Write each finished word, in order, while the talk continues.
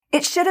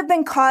It should have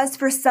been cause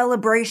for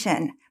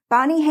celebration.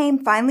 Bonnie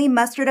Haim finally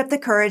mustered up the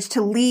courage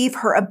to leave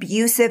her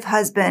abusive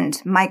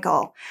husband,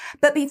 Michael.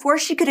 But before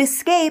she could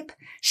escape,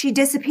 she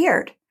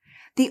disappeared.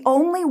 The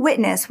only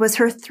witness was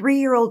her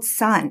 3-year-old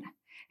son.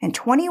 And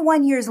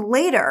 21 years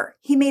later,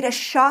 he made a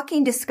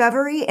shocking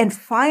discovery and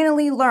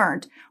finally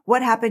learned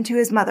what happened to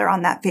his mother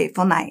on that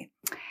fateful night.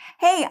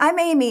 Hey, I'm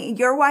Amy.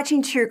 You're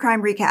watching True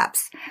Crime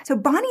Recaps. So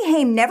Bonnie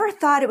Haim never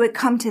thought it would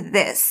come to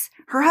this.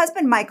 Her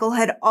husband, Michael,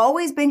 had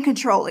always been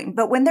controlling,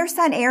 but when their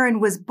son, Aaron,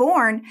 was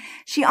born,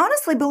 she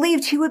honestly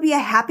believed he would be a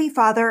happy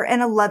father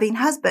and a loving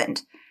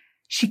husband.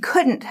 She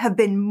couldn't have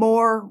been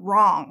more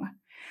wrong.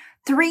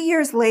 3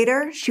 years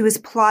later, she was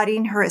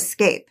plotting her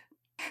escape.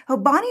 Well,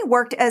 Bonnie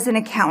worked as an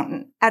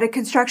accountant at a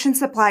construction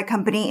supply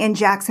company in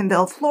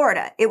Jacksonville,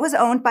 Florida. It was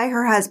owned by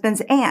her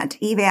husband's aunt,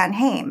 Evan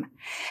Haim.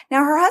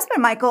 Now, her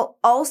husband, Michael,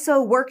 also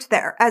worked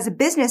there as a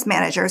business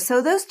manager,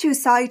 so those two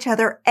saw each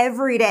other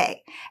every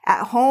day,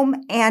 at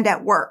home and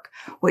at work,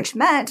 which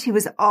meant he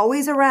was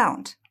always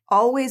around,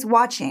 always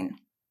watching.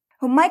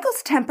 Well,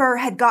 Michael's temper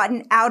had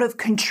gotten out of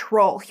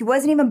control. He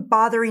wasn't even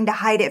bothering to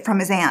hide it from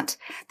his aunt.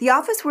 The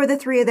office where the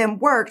three of them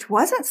worked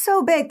wasn't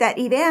so big that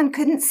Evan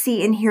couldn't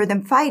see and hear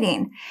them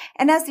fighting.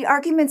 And as the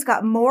arguments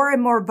got more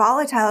and more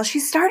volatile, she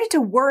started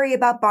to worry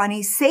about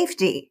Bonnie's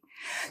safety.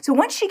 So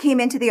once she came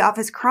into the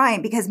office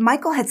crying because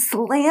Michael had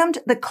slammed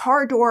the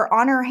car door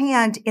on her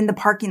hand in the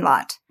parking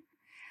lot.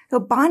 So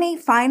Bonnie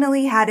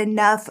finally had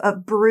enough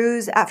of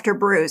bruise after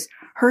bruise.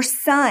 Her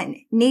son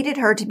needed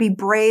her to be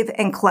brave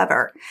and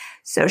clever.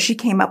 So she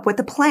came up with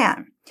a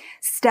plan.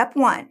 Step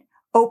 1,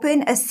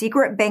 open a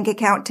secret bank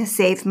account to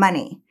save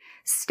money.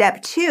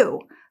 Step 2,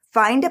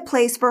 find a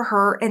place for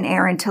her and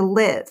Aaron to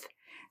live.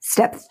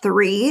 Step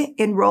 3,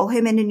 enroll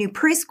him in a new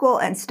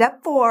preschool. And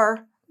step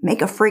 4,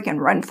 make a freaking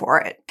run for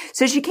it.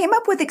 So she came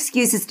up with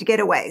excuses to get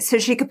away so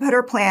she could put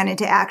her plan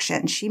into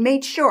action. She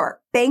made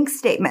sure bank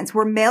statements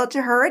were mailed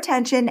to her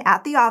attention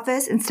at the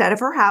office instead of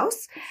her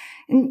house.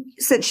 And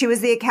since she was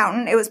the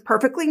accountant, it was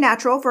perfectly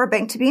natural for a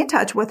bank to be in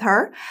touch with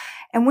her.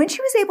 And when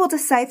she was able to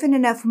siphon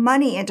enough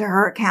money into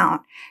her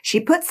account,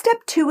 she put step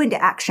 2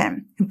 into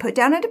action and put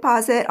down a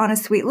deposit on a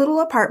sweet little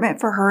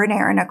apartment for her and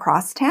Aaron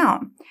across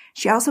town.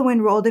 She also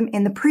enrolled him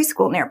in the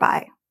preschool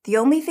nearby. The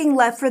only thing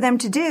left for them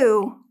to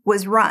do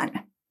was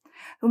run.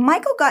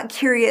 Michael got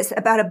curious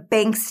about a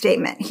bank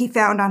statement he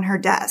found on her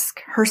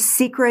desk, her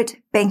secret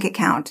bank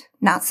account,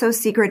 not so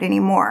secret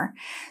anymore.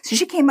 So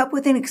she came up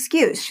with an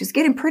excuse. She's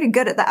getting pretty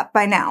good at that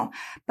by now,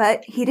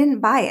 but he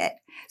didn't buy it.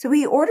 So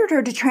he ordered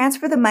her to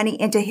transfer the money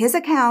into his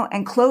account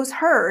and close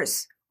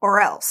hers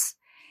or else.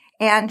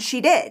 And she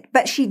did,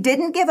 but she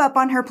didn't give up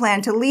on her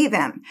plan to leave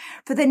him.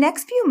 For the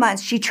next few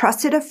months, she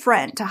trusted a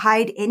friend to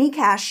hide any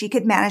cash she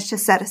could manage to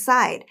set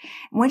aside.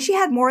 And when she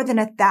had more than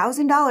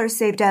 $1,000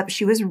 saved up,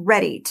 she was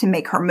ready to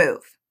make her move.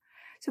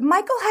 So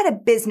Michael had a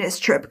business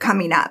trip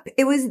coming up.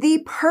 It was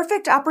the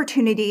perfect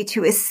opportunity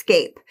to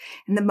escape.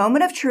 And the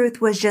moment of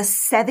truth was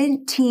just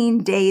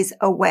 17 days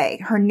away.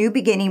 Her new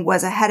beginning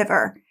was ahead of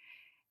her.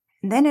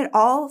 And then it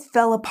all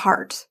fell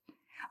apart.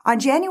 On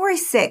January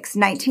 6,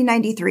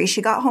 1993,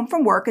 she got home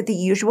from work at the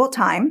usual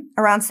time,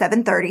 around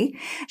 7:30.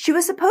 She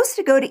was supposed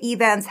to go to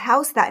Evan's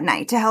house that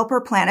night to help her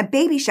plan a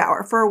baby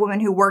shower for a woman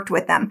who worked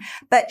with them,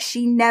 but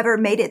she never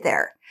made it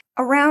there.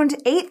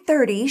 Around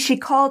 8:30, she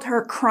called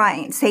her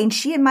crying, saying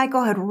she and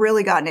Michael had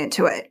really gotten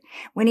into it.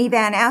 When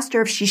Evan asked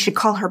her if she should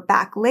call her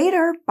back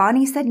later,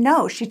 Bonnie said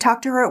no. She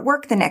talked to her at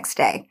work the next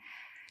day.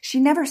 She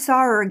never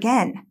saw her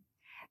again.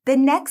 The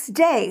next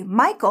day,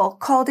 Michael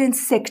called in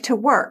sick to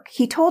work.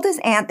 He told his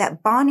aunt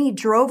that Bonnie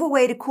drove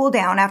away to cool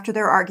down after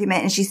their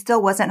argument and she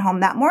still wasn't home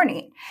that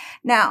morning.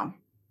 Now,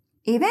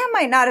 Evan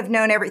might not have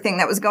known everything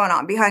that was going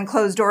on behind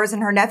closed doors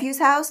in her nephew's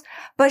house,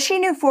 but she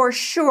knew for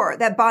sure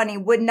that Bonnie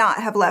would not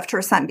have left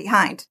her son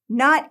behind,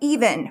 not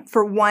even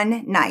for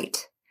one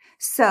night.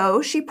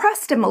 So she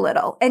pressed him a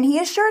little, and he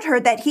assured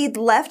her that he'd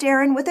left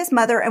Aaron with his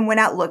mother and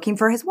went out looking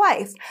for his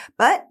wife,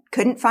 but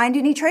couldn't find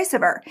any trace of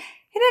her.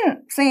 He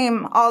didn't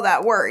seem all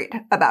that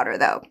worried about her,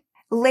 though.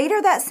 Later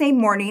that same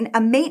morning,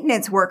 a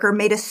maintenance worker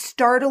made a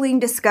startling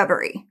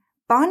discovery.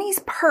 Bonnie's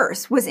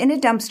purse was in a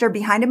dumpster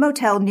behind a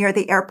motel near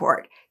the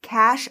airport.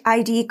 Cash,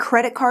 ID,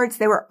 credit cards,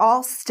 they were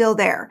all still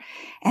there.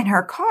 And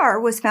her car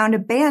was found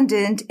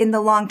abandoned in the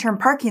long-term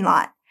parking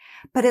lot.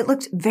 But it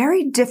looked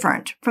very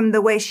different from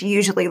the way she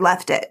usually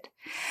left it.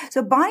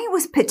 So Bonnie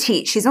was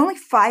petite. She's only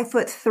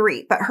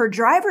 5'3", but her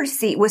driver's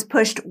seat was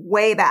pushed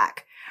way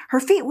back. Her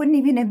feet wouldn't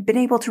even have been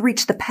able to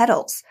reach the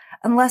pedals,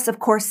 unless, of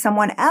course,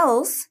 someone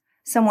else,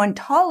 someone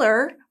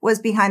taller, was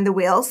behind the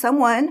wheel,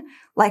 someone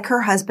like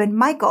her husband,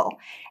 Michael.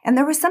 And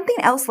there was something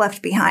else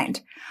left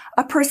behind,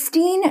 a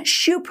pristine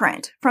shoe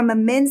print from a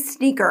men's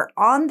sneaker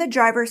on the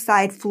driver's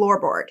side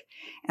floorboard.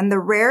 And the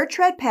rare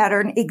tread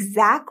pattern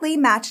exactly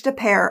matched a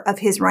pair of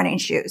his running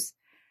shoes.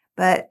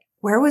 But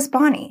where was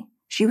Bonnie?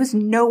 She was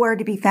nowhere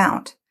to be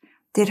found.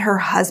 Did her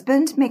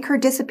husband make her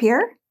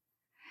disappear?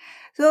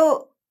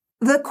 So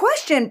the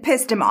question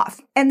pissed him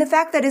off, and the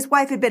fact that his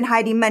wife had been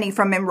hiding money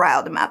from him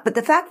riled him up. But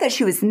the fact that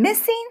she was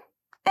missing,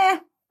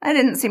 that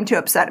didn't seem to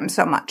upset him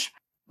so much.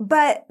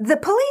 But the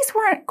police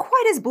weren't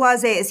quite as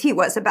blasé as he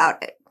was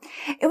about it.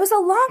 It was a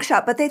long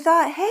shot, but they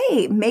thought,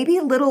 hey, maybe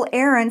little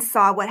Aaron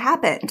saw what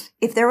happened.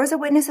 If there was a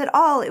witness at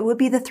all, it would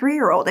be the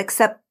 3-year-old,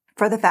 except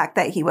for the fact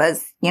that he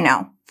was,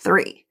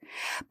 3.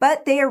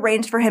 But they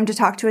arranged for him to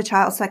talk to a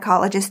child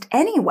psychologist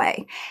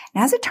anyway.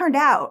 And as it turned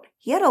out,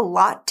 he had a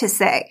lot to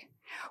say.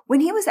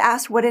 When he was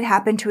asked what had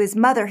happened to his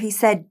mother, he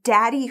said,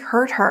 Daddy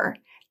hurt her.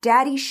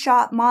 Daddy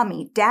shot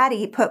Mommy.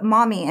 Daddy put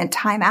Mommy in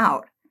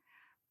timeout.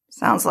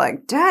 Sounds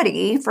like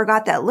Daddy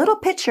forgot that little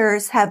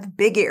pitchers have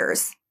big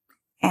ears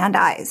and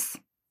eyes.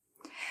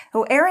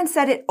 So Aaron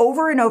said it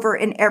over and over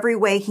in every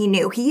way he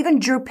knew. He even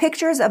drew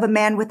pictures of a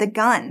man with a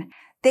gun.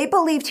 They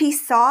believed he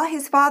saw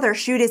his father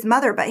shoot his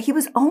mother, but he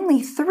was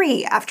only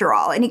 3 after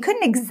all, and he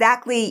couldn't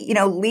exactly,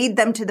 lead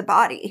them to the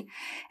body.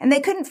 And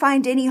they couldn't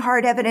find any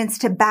hard evidence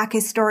to back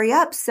his story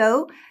up,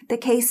 so the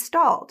case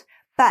stalled.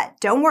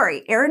 But don't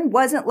worry, Aaron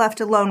wasn't left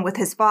alone with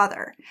his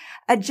father.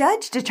 A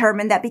judge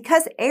determined that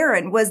because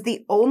Aaron was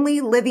the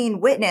only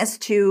living witness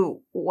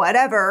to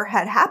whatever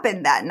had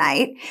happened that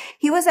night,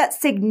 he was at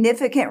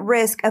significant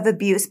risk of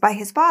abuse by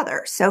his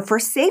father. So for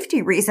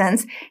safety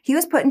reasons, he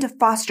was put into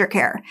foster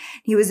care.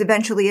 He was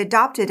eventually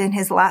adopted and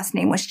his last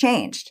name was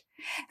changed.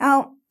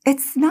 Now,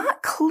 it's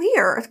not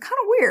clear, it's kind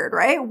of weird,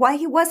 right? Why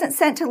he wasn't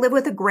sent to live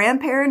with a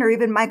grandparent or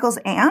even Michael's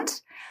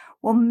aunt?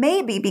 Well,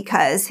 maybe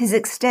because his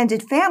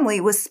extended family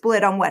was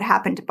split on what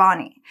happened to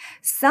Bonnie.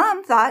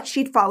 Some thought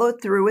she'd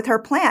followed through with her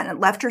plan and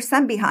left her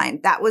son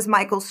behind. That was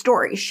Michael's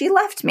story. She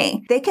left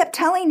me. They kept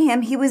telling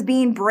him he was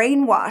being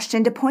brainwashed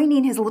into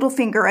pointing his little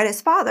finger at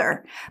his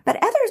father. But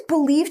others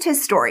believed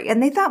his story,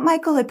 and they thought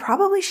Michael had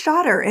probably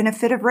shot her in a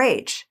fit of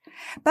rage.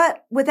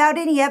 But without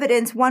any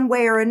evidence one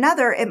way or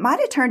another, it might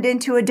have turned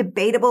into a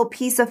debatable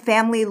piece of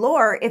family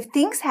lore if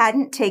things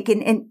hadn't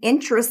taken an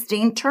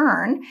interesting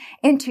turn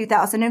in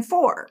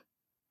 2004.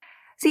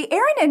 See,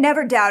 Aaron had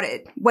never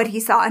doubted what he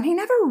saw, and he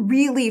never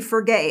really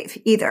forgave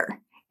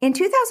either. In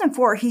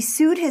 2004, he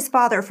sued his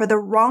father for the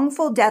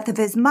wrongful death of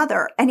his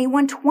mother, and he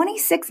won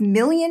 $26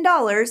 million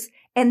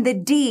and the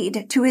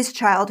deed to his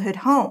childhood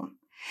home.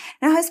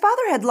 Now, his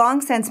father had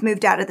long since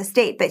moved out of the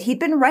state, but he'd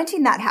been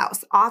renting that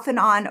house off and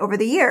on over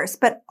the years,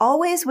 but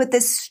always with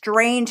this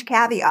strange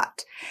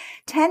caveat.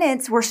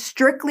 Tenants were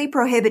strictly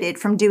prohibited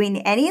from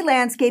doing any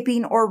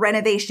landscaping or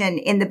renovation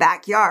in the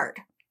backyard.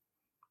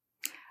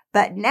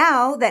 But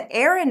now that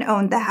Aaron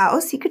owned the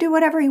house, he could do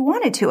whatever he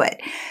wanted to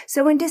it.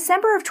 So in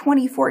December of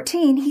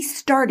 2014, he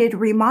started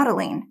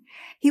remodeling.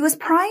 He was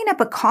prying up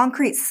a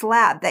concrete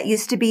slab that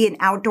used to be an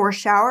outdoor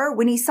shower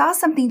when he saw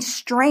something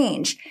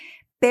strange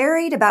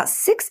buried about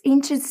 6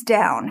 inches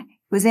down. It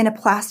was in a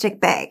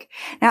plastic bag.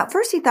 Now, at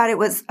first he thought it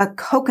was a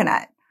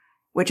coconut,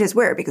 which is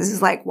weird because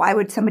it's like, why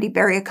would somebody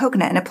bury a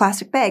coconut in a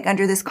plastic bag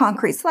under this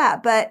concrete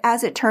slab? But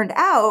as it turned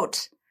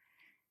out,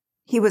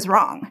 he was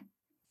wrong.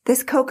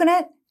 This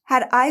coconut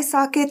had eye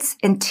sockets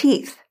and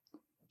teeth.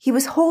 He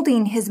was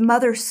holding his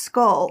mother's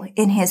skull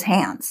in his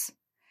hands.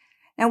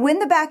 Now, when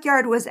the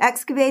backyard was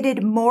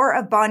excavated, more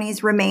of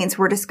Bonnie's remains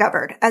were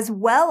discovered, as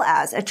well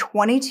as a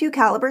 .22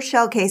 caliber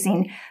shell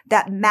casing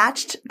that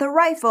matched the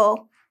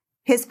rifle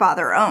his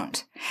father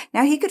owned.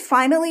 Now, he could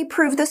finally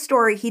prove the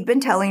story he'd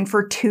been telling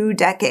for 2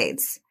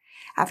 decades.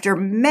 After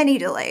many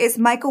delays,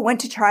 Michael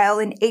went to trial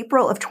in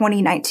April of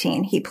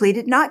 2019. He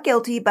pleaded not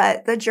guilty,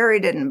 but the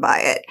jury didn't buy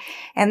it,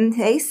 and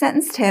they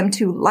sentenced him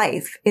to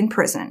life in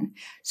prison.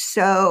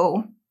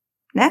 So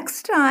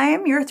next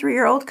time your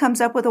 3-year-old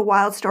comes up with a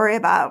wild story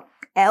about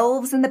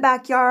elves in the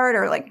backyard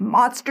or like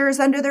monsters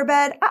under their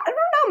bed, I don't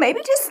know,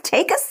 maybe just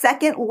take a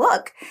second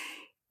look.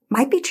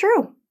 Might be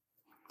true.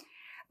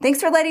 Thanks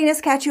for letting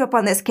us catch you up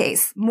on this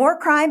case. More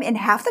Crime in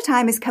Half the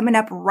Time is coming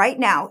up right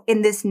now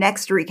in this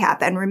next recap.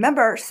 And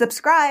remember,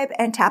 subscribe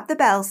and tap the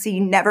bell so you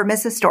never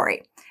miss a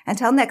story.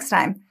 Until next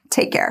time,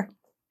 take care.